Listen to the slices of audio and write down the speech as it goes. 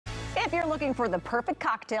If you're looking for the perfect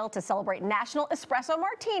cocktail to celebrate National Espresso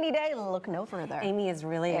Martini Day, look no further. Amy is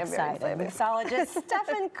really excited. Mixologist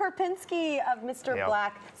Stefan Kurpinsky of Mr.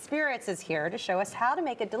 Black Spirits is here to show us how to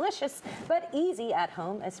make a delicious but easy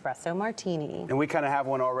at-home espresso martini. And we kind of have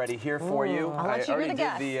one already here for you. I'll let you be the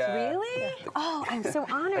guest. Really? Oh, I'm so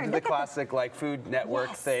honored. I did the classic like Food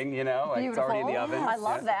Network thing, you know, like it's already in the oven. I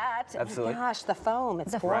love that. Absolutely. Oh my gosh, the foam,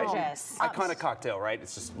 it's gorgeous. Iconic cocktail, right? It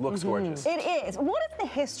just looks gorgeous. It is. What is the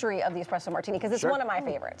history of the espresso martini? Because it's one of my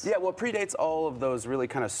favorites. Yeah, well, it predates all of those really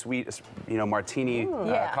kind of sweet, you know, martini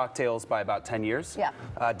cocktails by about 10 years. Yeah.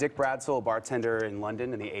 Dick Bradsell, a bartender in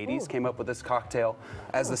London in the 80s, came up with this cocktail.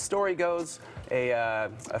 As the story goes,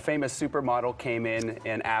 a famous supermodel came in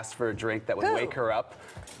and asked for a drink that would wake her up.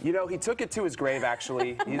 You know, he took it to his grave,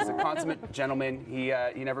 actually. He's a consummate gentleman.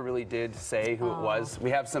 He never really did say who it was. We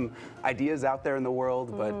have some ideas out there in the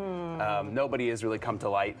world, but nobody has really come to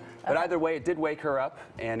light. But either way, it did wake her up,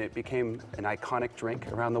 and it became an iconic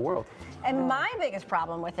drink around the world. And my biggest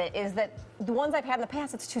problem with it is that the ones I've had in the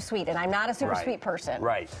past, it's too sweet, and I'm not a super sweet person.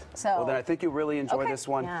 Right. So, well, then I think you'll really enjoy this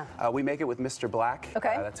one. Yeah. We make it with Mr. Black.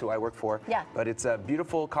 Okay. That's who I work for. Yeah. But it's a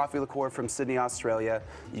beautiful coffee liqueur from Sydney, Australia,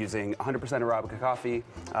 using 100% Arabica coffee,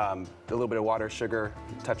 a little bit of water, sugar,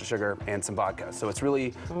 touch of sugar, and some vodka. So it's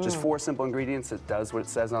really just 4 simple ingredients. It does what it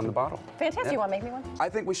says on the bottle. Fantastic. Yeah. You want to make me one? I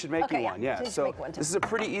think we should make you one, yeah. So this is a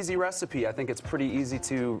pretty easy recipe. I think it's pretty easy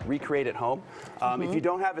to recreate at home. If you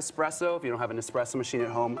don't have espresso, if you don't have an espresso machine at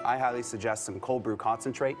home, I highly suggest some cold brew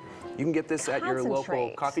concentrate. You can get this at your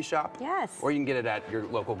local coffee shop. Yes. Or you can get it at your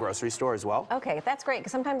local grocery store as well. Okay, that's great,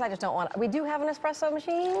 because sometimes I just don't want to. We do have an espresso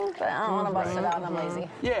machine, but I don't want to bust it out, and I'm lazy.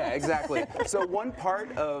 Yeah, exactly. So 1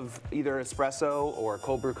 part of either espresso or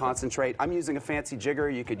cold brew concentrate. I'm using a fancy jigger.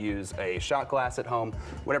 You could use a shot glass at home,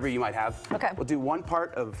 whatever you might have. Okay. We'll do 1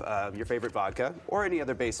 part of your favorite vodka, or any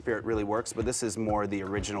other base spirit really works, but this is more the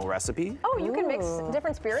original recipe. Oh, you can mix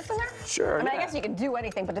different spirits in there? Sure. I mean, I guess you can do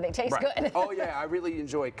anything, but do they taste good? Oh, yeah. I really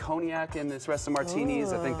enjoy cognac in espresso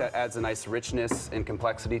martinis. I think that adds a nice richness and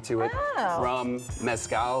complexity to it. Rum,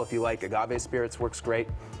 mezcal, if you like agave spirits, works great.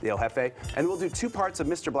 The El Jefe. And we'll do 2 parts of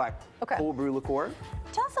Mr. Black cold brew liqueur.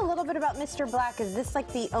 Tell us a little bit about Mr. Black. Is this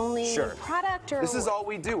like the only product? Or this is all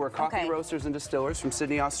we do. We're coffee roasters and distillers from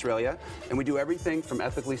Sydney, Australia. And we do everything from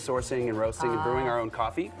ethically sourcing and roasting and brewing our own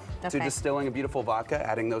coffee to distilling a beautiful vodka,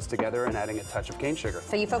 adding those together, and adding a touch of cane sugar.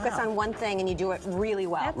 So you focus on one thing and you do it really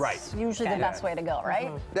well. That's usually the best way to go,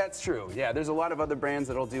 right? That's true. Yeah, there's a lot of other brands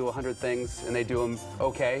that'll do 100 things and they do them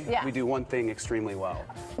okay. Yeah. We do one thing extremely well.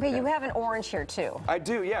 Okay, you have an orange here too. I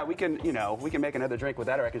do, yeah. We can, you know, we can make another drink with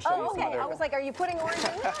that, or I can show you some other. I was like, are you putting orange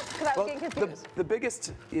in that? Because I was getting confused. The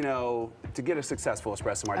biggest, you know, to get a successful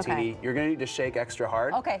espresso martini, you're going to need to shake extra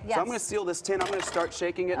hard. Okay, yes. So I'm going to seal this tin. I'm going to start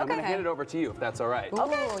shaking it. And I'm going to hand it over to you, if that's all right.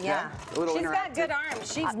 Oh, yeah. She's got good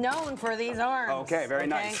arms. She's known for these arms. Okay, very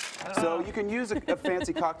nice. So you can use a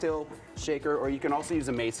fancy cocktail shaker, or you can also use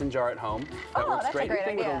a mason jar at home. That works that's great. a great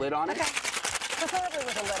Anything with a lid on it. Preferably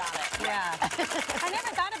with a lid on it. Yeah. I never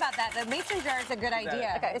thought about that. The mason jar is a good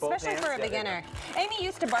idea, especially for a beginner. Amy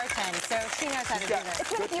used to bartend, so she knows how to do this.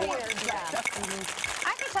 It's been a few years,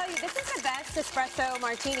 I can tell you, this is the best espresso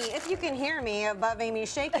martini, if you can hear me above Amy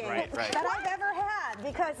shaking, that I've ever had,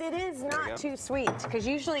 because it is not too sweet, because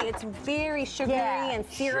usually it's very sugary and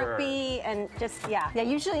syrupy and just, Yeah,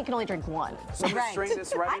 usually you can only drink 1. So I'm going to strain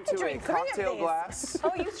this right into a cocktail glass.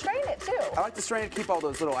 Oh, you strain it too. I like to strain it, keep all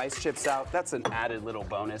those little ice chips out. That's an added little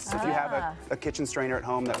bonus. If you have a kitchen strainer at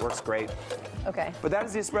home, that works great. Okay. But that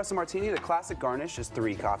is the espresso martini. The classic garnish is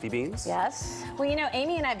 3 coffee beans. Yes. Well, you know,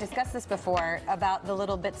 Amy and I have discussed this before about the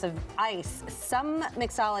little bits of ice. Some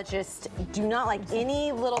mixologists do not like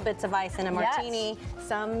any little bits of ice in a martini.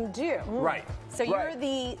 Some do. Right. So you're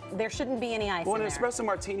there shouldn't be any ice in there. An espresso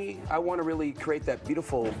martini, I want to really create that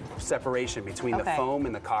beautiful separation between the foam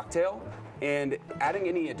and the cocktail. And adding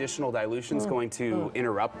any additional dilution is going to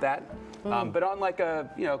interrupt that. But on like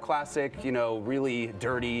a classic, really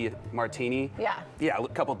dirty martini, a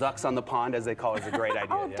couple ducks on the pond, as they call it, is a great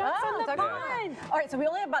idea. Ducks on the pond. All right, so we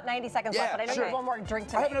only have about 90 seconds left, but I know you have one more drink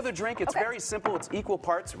to make. I have another drink. It's very simple. It's equal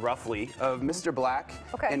parts, roughly, of Mr. Black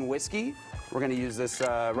and whiskey. We're going to use this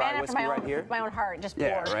rye whiskey right here. My own heart, just pour.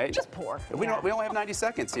 Yeah, right. Just pour. We only have 90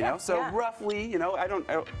 seconds, you know. So roughly, I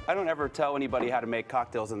don't ever tell anybody how to make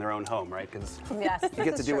cocktails in their own home, right? Because you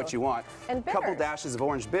get to do what you want. And a couple dashes of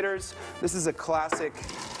orange bitters. This is a classic.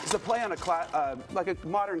 It's a play on like a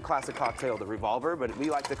modern classic cocktail, the Revolver, but we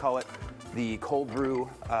like to call it the cold brew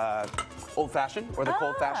old fashioned, or the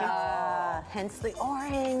cold fashioned. Hence the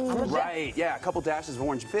orange. Right, yeah, a couple dashes of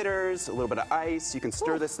orange bitters, a little bit of ice. You can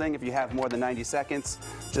stir this thing if you have more than 90 seconds.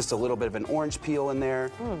 Just a little bit of an orange peel in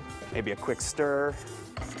there. Maybe a quick stir.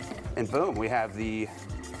 And boom, we have the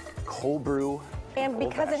cold brew. And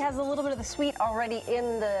because it has a little bit of the sweet already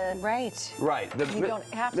in the... Right. Right. The You don't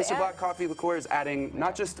have to Mr. Black coffee liqueur is adding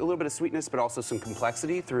not just a little bit of sweetness, but also some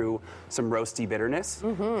complexity through some roasty bitterness.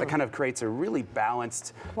 That kind of creates a really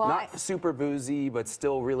balanced, not super boozy, but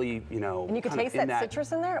still really, you know, And you can kind of taste that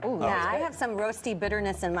citrus in there? Ooh, Yeah, I have some roasty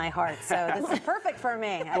bitterness in my heart, so this is perfect for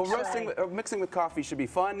me. Well, mixing with coffee should be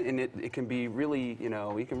fun, and it can be really, you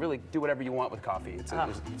know, you can really do whatever you want with coffee. It's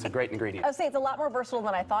a great ingredient. I would say it's a lot more versatile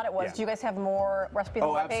than I thought it was. Yeah. Do you guys have more recipes on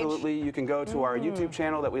Oh, that page? absolutely. You can go to our YouTube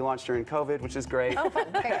channel that we launched during COVID, which is great. Oh, fun.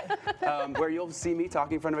 Okay, good. Where you'll see me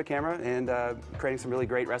talking in front of a camera and creating some really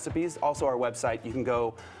great recipes. Also, our website, you can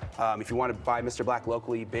go, if you want to buy Mr. Black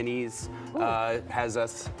locally, Binny's has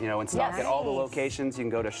us, you know, in stock at all the locations. You can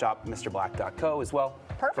go to shopmrblack.co as well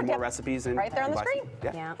Perfect. for more recipes. And right there on the screen.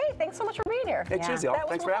 Yeah. Hey, thanks so much for being here. Hey, cheers, y'all. That was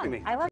Thanks for fun. having me. I love